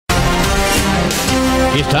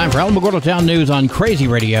It's time for Alamogordo Town News on Crazy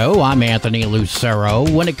Radio. I'm Anthony Lucero.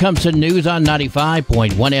 When it comes to news on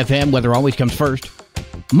 95.1 FM, weather always comes first.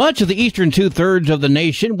 Much of the eastern two-thirds of the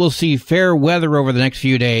nation will see fair weather over the next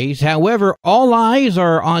few days. However, all eyes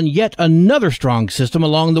are on yet another strong system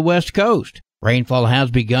along the west coast. Rainfall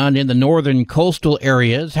has begun in the northern coastal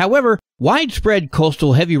areas. However, widespread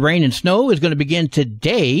coastal heavy rain and snow is going to begin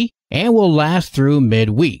today and will last through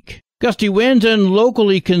midweek. Gusty winds and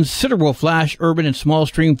locally considerable flash urban and small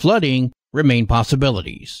stream flooding remain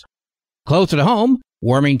possibilities. Closer to home,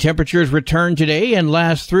 warming temperatures return today and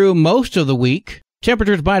last through most of the week.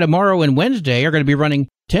 Temperatures by tomorrow and Wednesday are going to be running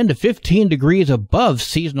 10 to 15 degrees above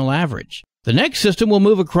seasonal average. The next system will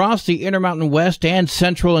move across the Intermountain West and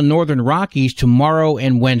Central and Northern Rockies tomorrow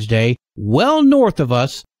and Wednesday, well north of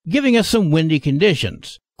us, giving us some windy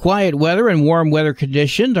conditions. Quiet weather and warm weather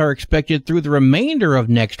conditions are expected through the remainder of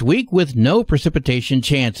next week with no precipitation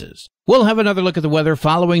chances. We'll have another look at the weather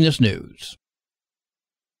following this news.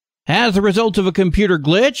 As a result of a computer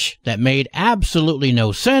glitch that made absolutely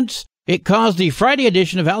no sense, it caused the Friday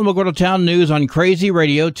edition of Alamogordo Town News on Crazy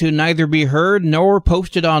Radio to neither be heard nor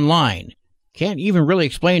posted online. Can't even really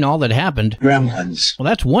explain all that happened. Gremlins. Well,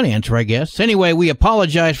 that's one answer, I guess. Anyway, we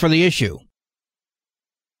apologize for the issue.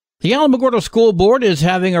 The Alamogordo School Board is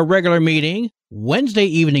having a regular meeting Wednesday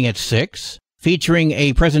evening at 6, featuring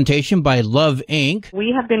a presentation by Love, Inc.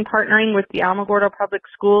 We have been partnering with the Alamogordo Public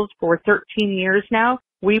Schools for 13 years now.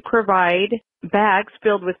 We provide bags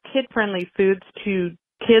filled with kid-friendly foods to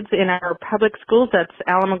kids in our public schools, that's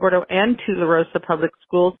Alamogordo and Tularosa Public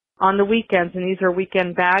Schools, on the weekends. And these are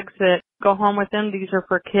weekend bags that go home with them. These are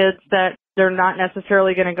for kids that they're not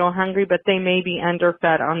necessarily going to go hungry, but they may be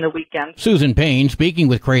underfed on the weekends. Susan Payne speaking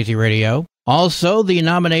with Crazy Radio. Also, the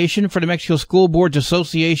nomination for the Mexico School Boards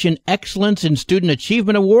Association Excellence in Student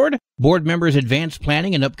Achievement Award, board members' advanced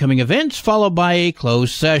planning and upcoming events, followed by a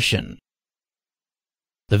closed session.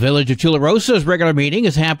 The Village of Tularosa's regular meeting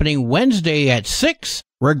is happening Wednesday at 6,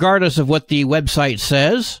 regardless of what the website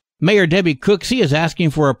says. Mayor Debbie Cooksey is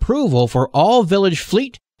asking for approval for all village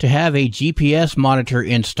fleet to have a GPS monitor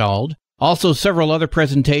installed. Also, several other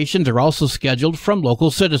presentations are also scheduled from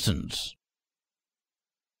local citizens.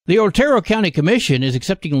 The Otero County Commission is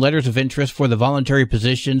accepting letters of interest for the voluntary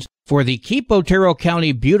positions for the Keep Otero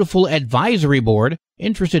County Beautiful Advisory Board.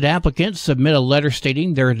 Interested applicants submit a letter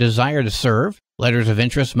stating their desire to serve. Letters of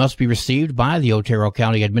interest must be received by the Otero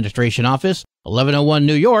County Administration Office, 1101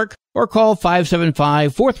 New York, or call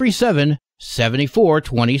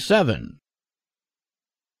 575-437-7427.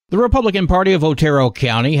 The Republican Party of Otero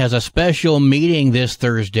County has a special meeting this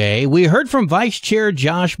Thursday. We heard from Vice Chair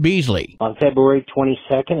Josh Beasley. On February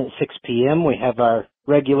 22nd at 6 p.m., we have our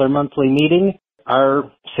regular monthly meeting.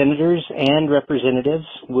 Our senators and representatives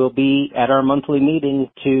will be at our monthly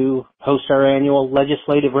meeting to host our annual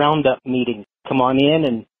legislative roundup meeting. Come on in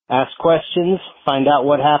and ask questions, find out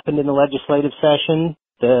what happened in the legislative session,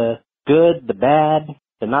 the good, the bad,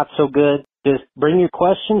 the not so good. Just bring your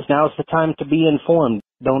questions. Now's the time to be informed.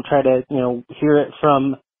 Don't try to, hear it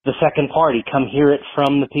from the second party. Come hear it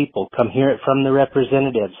from the people. Come hear it from the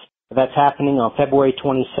representatives. That's happening on February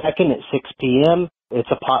 22nd at 6 p.m. It's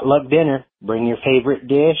a potluck dinner. Bring your favorite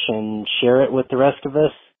dish and share it with the rest of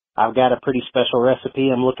us. I've got a pretty special recipe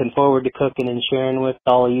I'm looking forward to cooking and sharing with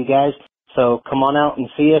all of you guys. So come on out and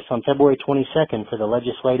see us on February 22nd for the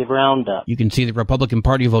Legislative Roundup. You can see the Republican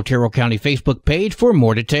Party of Otero County Facebook page for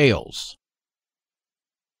more details.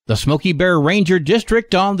 The Smoky Bear Ranger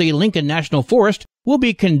District on the Lincoln National Forest will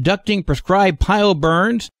be conducting prescribed pile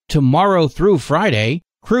burns tomorrow through Friday.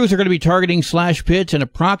 Crews are going to be targeting slash pits in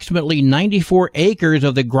approximately 94 acres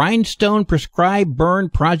of the Grindstone Prescribed Burn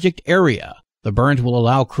Project area. The burns will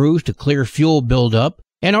allow crews to clear fuel buildup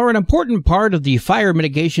and are an important part of the fire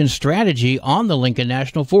mitigation strategy on the Lincoln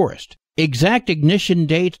National Forest. Exact ignition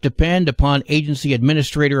dates depend upon agency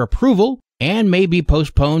administrator approval and may be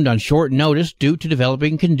postponed on short notice due to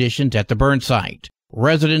developing conditions at the burn site.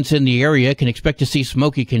 Residents in the area can expect to see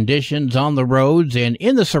smoky conditions on the roads and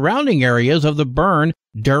in the surrounding areas of the burn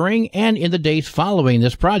during and in the days following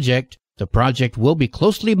this project. The project will be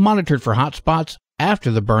closely monitored for hot spots after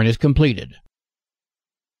the burn is completed.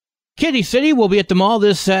 Kitty City will be at the mall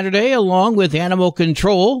this Saturday along with Animal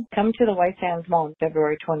Control. Come to the White Sands Mall on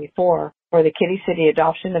February 24 for the Kitty City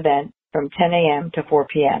Adoption event from 10 a.m. to 4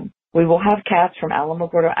 p.m. We will have cats from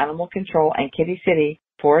Alamogordo Animal Control and Kitty City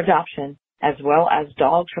for adoption, as well as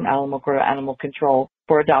dogs from Alamogordo Animal Control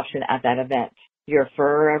for adoption at that event. Your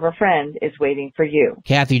forever friend is waiting for you.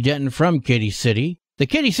 Kathy Denton from Kitty City. The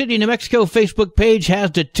Kitty City, New Mexico Facebook page has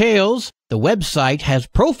details. The website has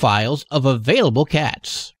profiles of available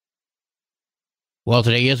cats. Well,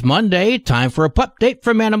 today is Monday. Time for a pup date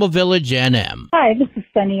from Animal Village NM. Hi, this is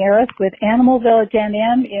Sunny Harris with Animal Village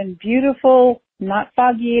NM in beautiful, not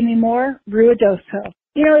foggy anymore, Ruidoso.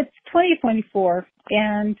 You know, it's 2024,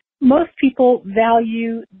 and most people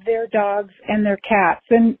value their dogs and their cats.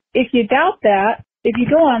 And if you doubt that, if you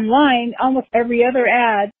go online, almost every other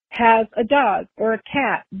ad has a dog or a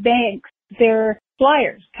cat. Banks, their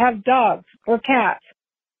flyers have dogs or cats.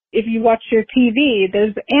 If you watch your TV,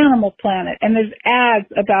 there's Animal Planet, and there's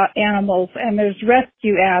ads about animals, and there's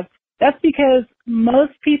rescue ads. That's because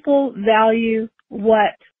most people value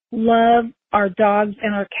what love our dogs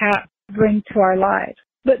and our cats bring to our lives.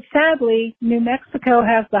 But sadly, New Mexico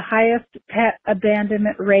has the highest pet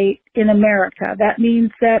abandonment rate in America. That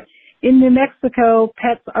means that in New Mexico,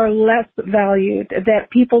 pets are less valued, that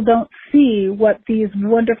people don't see what these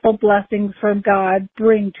wonderful blessings from God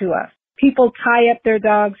bring to us. People tie up their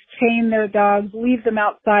dogs, chain their dogs, leave them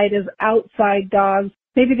outside as outside dogs.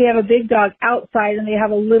 Maybe they have a big dog outside and they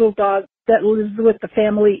have a little dog that lives with the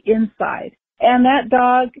family inside. And that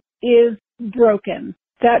dog is broken.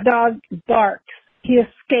 That dog barks. He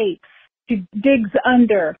escapes. He digs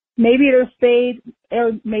under. Maybe they're spayed,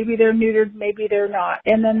 or maybe they're neutered, maybe they're not.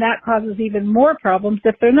 And then that causes even more problems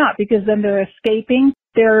if they're not, because then they're escaping.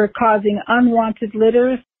 They're causing unwanted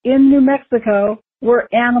litters in New Mexico, where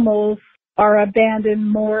animals are abandoned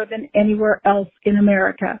more than anywhere else in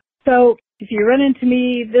America. So if you run into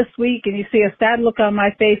me this week and you see a sad look on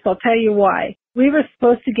my face, I'll tell you why. We were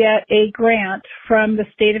supposed to get a grant from the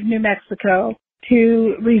state of New Mexico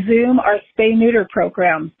to resume our spay-neuter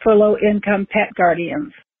program for low-income pet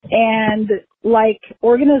guardians. And like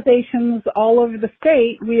organizations all over the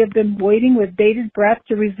state, we have been waiting with bated breath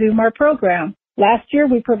to resume our program. Last year,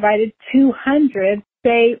 we provided 200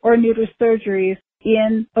 spay or neuter surgeries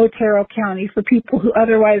in Otero County for people who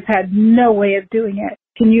otherwise had no way of doing it.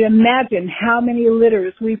 Can you imagine how many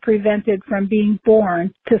litters we prevented from being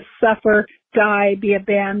born to suffer, die, be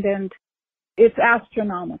abandoned? It's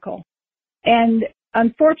astronomical. And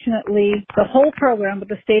unfortunately, the whole program with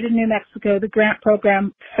the state of New Mexico, the grant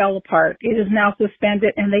program, fell apart. It is now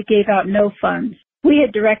suspended, and they gave out no funds. We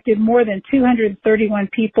had directed more than 231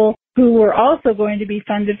 people who were also going to be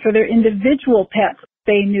funded for their individual pets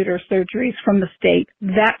spay-neuter surgeries from the state.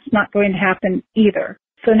 That's not going to happen either.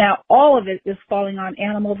 So now all of it is falling on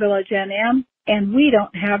Animal Village NM, and we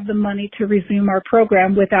don't have the money to resume our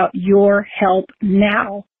program without your help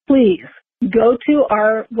now. Please go to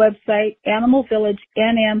our website,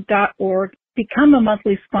 animalvillagenm.org, become a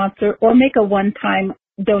monthly sponsor, or make a one-time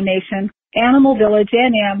donation,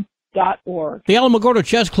 animalvillagenm.org. The Alamogordo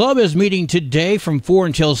Chess Club is meeting today from 4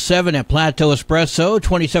 until 7 at Plateau Espresso,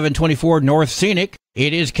 2724 North Scenic.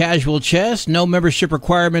 It is casual chess, no membership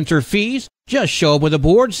requirements or fees. Just show up with a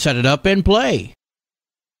board, set it up, and play.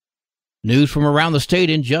 News from around the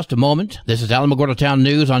state in just a moment. This is Alamogordo Town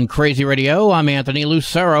News on Crazy Radio. I'm Anthony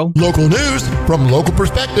Lucero. Local news from local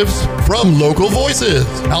perspectives, from local voices.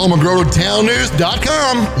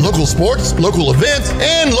 AlamogordoTownNews.com. Local sports, local events,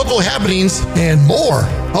 and local happenings, and more.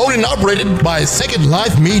 Owned and operated by Second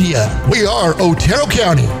Life Media. We are Otero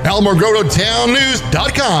County.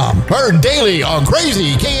 AlamogordoTownNews.com. Heard daily on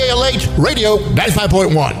Crazy KALH Radio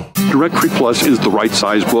 95.1. Directory Plus is the right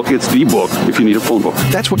size book. It's the book if you need a phone book.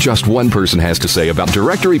 That's what just one person has to say about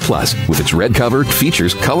Directory Plus. With its red cover,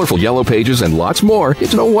 features, colorful yellow pages, and lots more,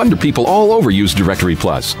 it's no wonder people all over use Directory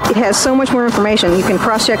Plus. It has so much more information. You can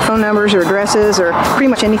cross-check phone numbers or addresses or pretty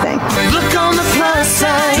much anything. Look on the plus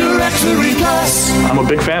side, Directory Plus. I'm a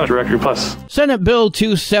big fan of Directory Plus. Senate Bill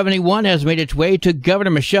 271 has made its way to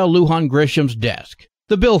Governor Michelle Lujan Grisham's desk.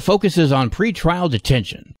 The bill focuses on pretrial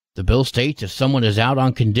detention. The bill states if someone is out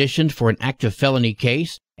on conditions for an active felony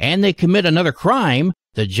case and they commit another crime,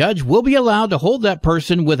 the judge will be allowed to hold that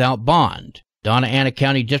person without bond. Donna Ana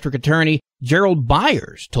County District Attorney Gerald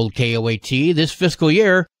Byers told KOAT this fiscal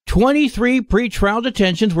year 23 pretrial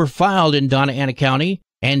detentions were filed in Donna Ana County,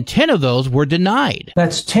 and 10 of those were denied.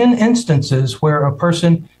 That's 10 instances where a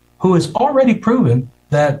person who has already proven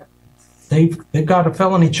that they've got a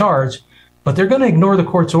felony charge, but they're going to ignore the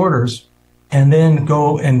court's orders and then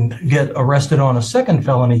go and get arrested on a second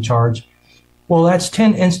felony charge. Well, that's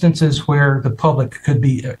 10 instances where the public could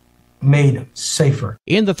be made safer.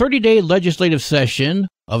 In the 30-day legislative session,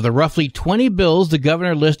 of the roughly 20 bills the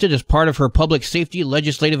governor listed as part of her public safety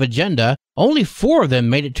legislative agenda, only 4 of them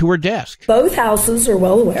made it to her desk. Both houses are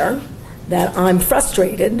well aware that I'm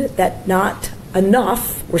frustrated that not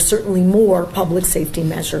enough, or certainly more, public safety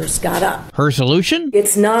measures got up. Her solution?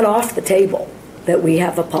 It's not off the table that we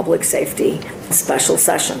have a public safety special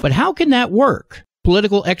session. But how can that work?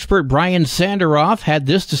 Political expert Brian Sanderoff had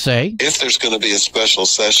this to say. If there's going to be a special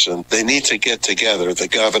session, they need to get together. The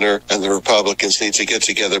governor and the Republicans need to get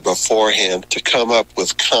together beforehand to come up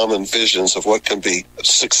with common visions of what can be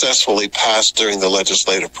successfully passed during the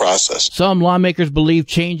legislative process. Some lawmakers believe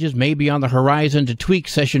changes may be on the horizon to tweak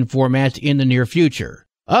session formats in the near future.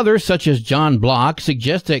 Others, such as John Block,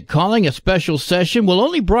 suggest that calling a special session will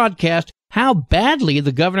only broadcast how badly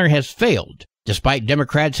the governor has failed, despite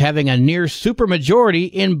Democrats having a near supermajority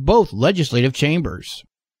in both legislative chambers.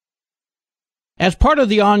 As part of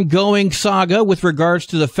the ongoing saga with regards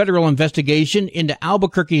to the federal investigation into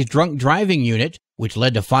Albuquerque's drunk driving unit, which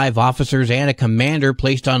led to 5 officers and a commander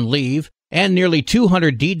placed on leave and nearly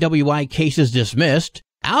 200 DWI cases dismissed,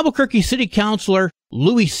 Albuquerque City Councilor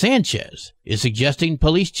Luis Sanchez is suggesting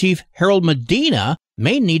Police Chief Harold Medina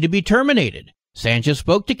may need to be terminated. Sanchez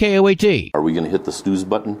spoke to KOAT. Are we going to hit the snooze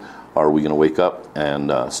button? Are we going to wake up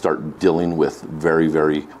and start dealing with very,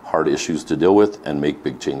 very hard issues to deal with and make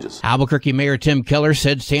big changes? Albuquerque Mayor Tim Keller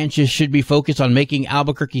said Sanchez should be focused on making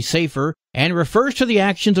Albuquerque safer and refers to the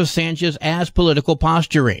actions of Sanchez as political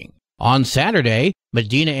posturing. On Saturday,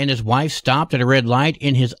 Medina and his wife stopped at a red light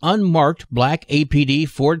in his unmarked black APD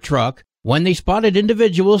Ford truck when they spotted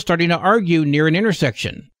individuals starting to argue near an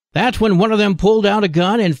intersection. That's when one of them pulled out a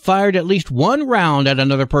gun and fired at least one round at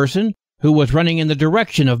another person who was running in the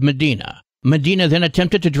direction of Medina. Medina then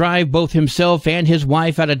attempted to drive both himself and his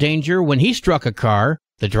wife out of danger when he struck a car.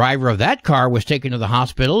 The driver of that car was taken to the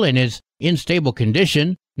hospital and is in stable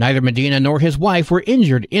condition. Neither Medina nor his wife were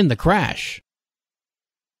injured in the crash.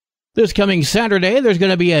 This coming Saturday, there's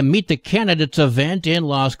going to be a Meet the Candidates event in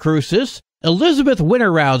Las Cruces. Elizabeth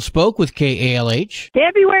Winterroud spoke with KALH.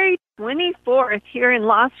 February 24th here in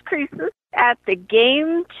Las Cruces at the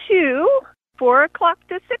Game 2, 4 o'clock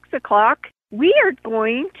to 6 o'clock. We are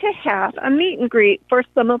going to have a meet and greet for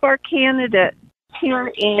some of our candidates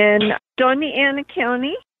here in Dona Ana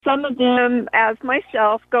County. Some of them, as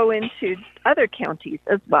myself, go into other counties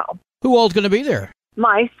as well. Who all's going to be there?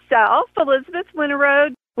 Myself, Elizabeth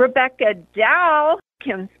Winterroad, Rebecca Dow,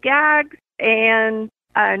 Kim Skaggs, and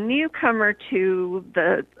a newcomer to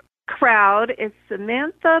the crowd is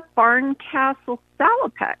Samantha Barncastle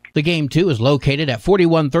Salopek. The Game 2 is located at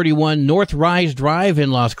 4131 North Rise Drive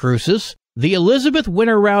in Las Cruces. The Elizabeth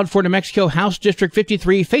Winterroud for New Mexico House District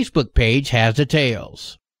 53 Facebook page has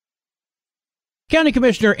details. County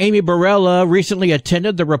Commissioner Amy Barella recently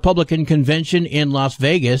attended the Republican convention in Las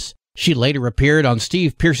Vegas. She later appeared on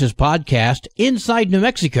Steve Pierce's podcast, Inside New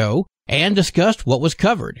Mexico, and discussed what was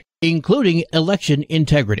covered, including election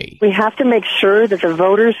integrity. We have to make sure that the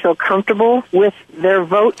voters feel comfortable with their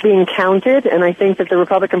vote being counted, and I think that the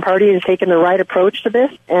Republican Party has taken the right approach to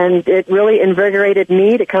this, and it really invigorated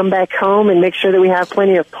me to come back home and make sure that we have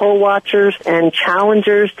plenty of poll watchers and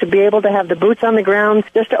challengers to be able to have the boots on the ground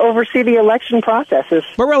just to oversee the election processes.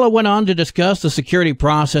 Barella went on to discuss the security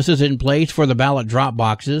processes in place for the ballot drop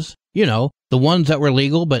boxes, you know, the ones that were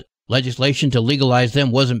legal, but legislation to legalize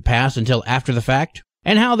them wasn't passed until after the fact,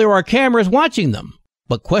 and how there are cameras watching them.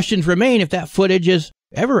 But questions remain if that footage is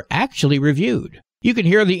ever actually reviewed. You can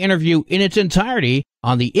hear the interview in its entirety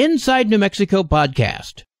on the Inside New Mexico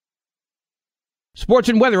podcast. Sports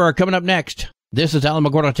and weather are coming up next. This is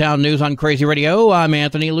Alamogordo Town News on Crazy Radio. I'm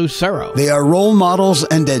Anthony Lucero. They are role models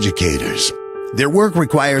and educators. Their work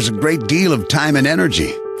requires a great deal of time and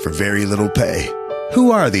energy for very little pay.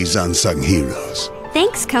 Who are these unsung heroes?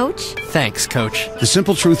 Thanks, Coach. Thanks, Coach. The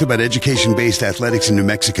simple truth about education-based athletics in New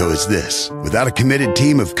Mexico is this. Without a committed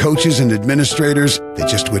team of coaches and administrators, it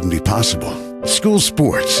just wouldn't be possible. School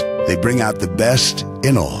sports, they bring out the best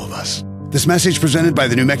in all of us. This message presented by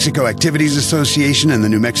the New Mexico Activities Association and the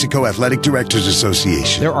New Mexico Athletic Directors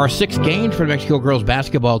Association. There are 6 games for New Mexico girls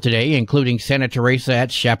basketball today, including Santa Teresa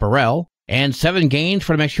at Chaparral, and 7 games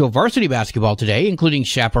for New Mexico varsity basketball today, including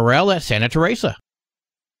Chaparral at Santa Teresa.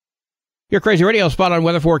 Your Crazy Radio spot-on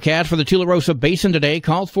weather forecast for the Tularosa Basin today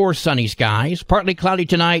calls for sunny skies, partly cloudy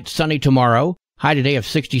tonight, sunny tomorrow, high today of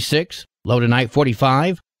 66, low tonight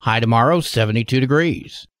 45, high tomorrow 72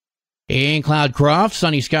 degrees. In Cloudcroft,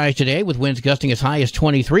 sunny skies today with winds gusting as high as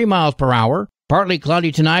 23 miles per hour, partly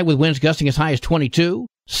cloudy tonight with winds gusting as high as 22,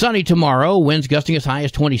 sunny tomorrow, winds gusting as high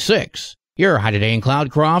as 26. Your high today in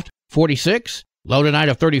Cloudcroft, 46, low tonight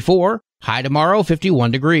of 34, high tomorrow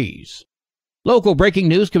 51 degrees. Local breaking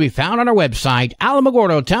news can be found on our website,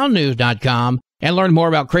 alamogordotownnews.com, and learn more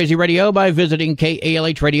about Crazy Radio by visiting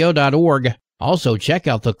kalhradio.org. Also, check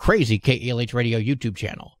out the Crazy KALH Radio YouTube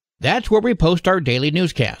channel. That's where we post our daily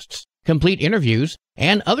newscasts, complete interviews,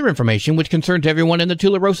 and other information which concerns everyone in the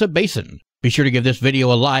Tularosa Basin. Be sure to give this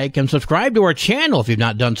video a like and subscribe to our channel if you've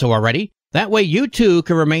not done so already. That way you too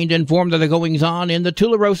can remain informed of the goings-on in the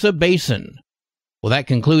Tularosa Basin. Well, that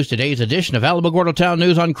concludes today's edition of Alamogordo Town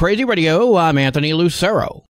News on Crazy Radio. I'm Anthony Lucero.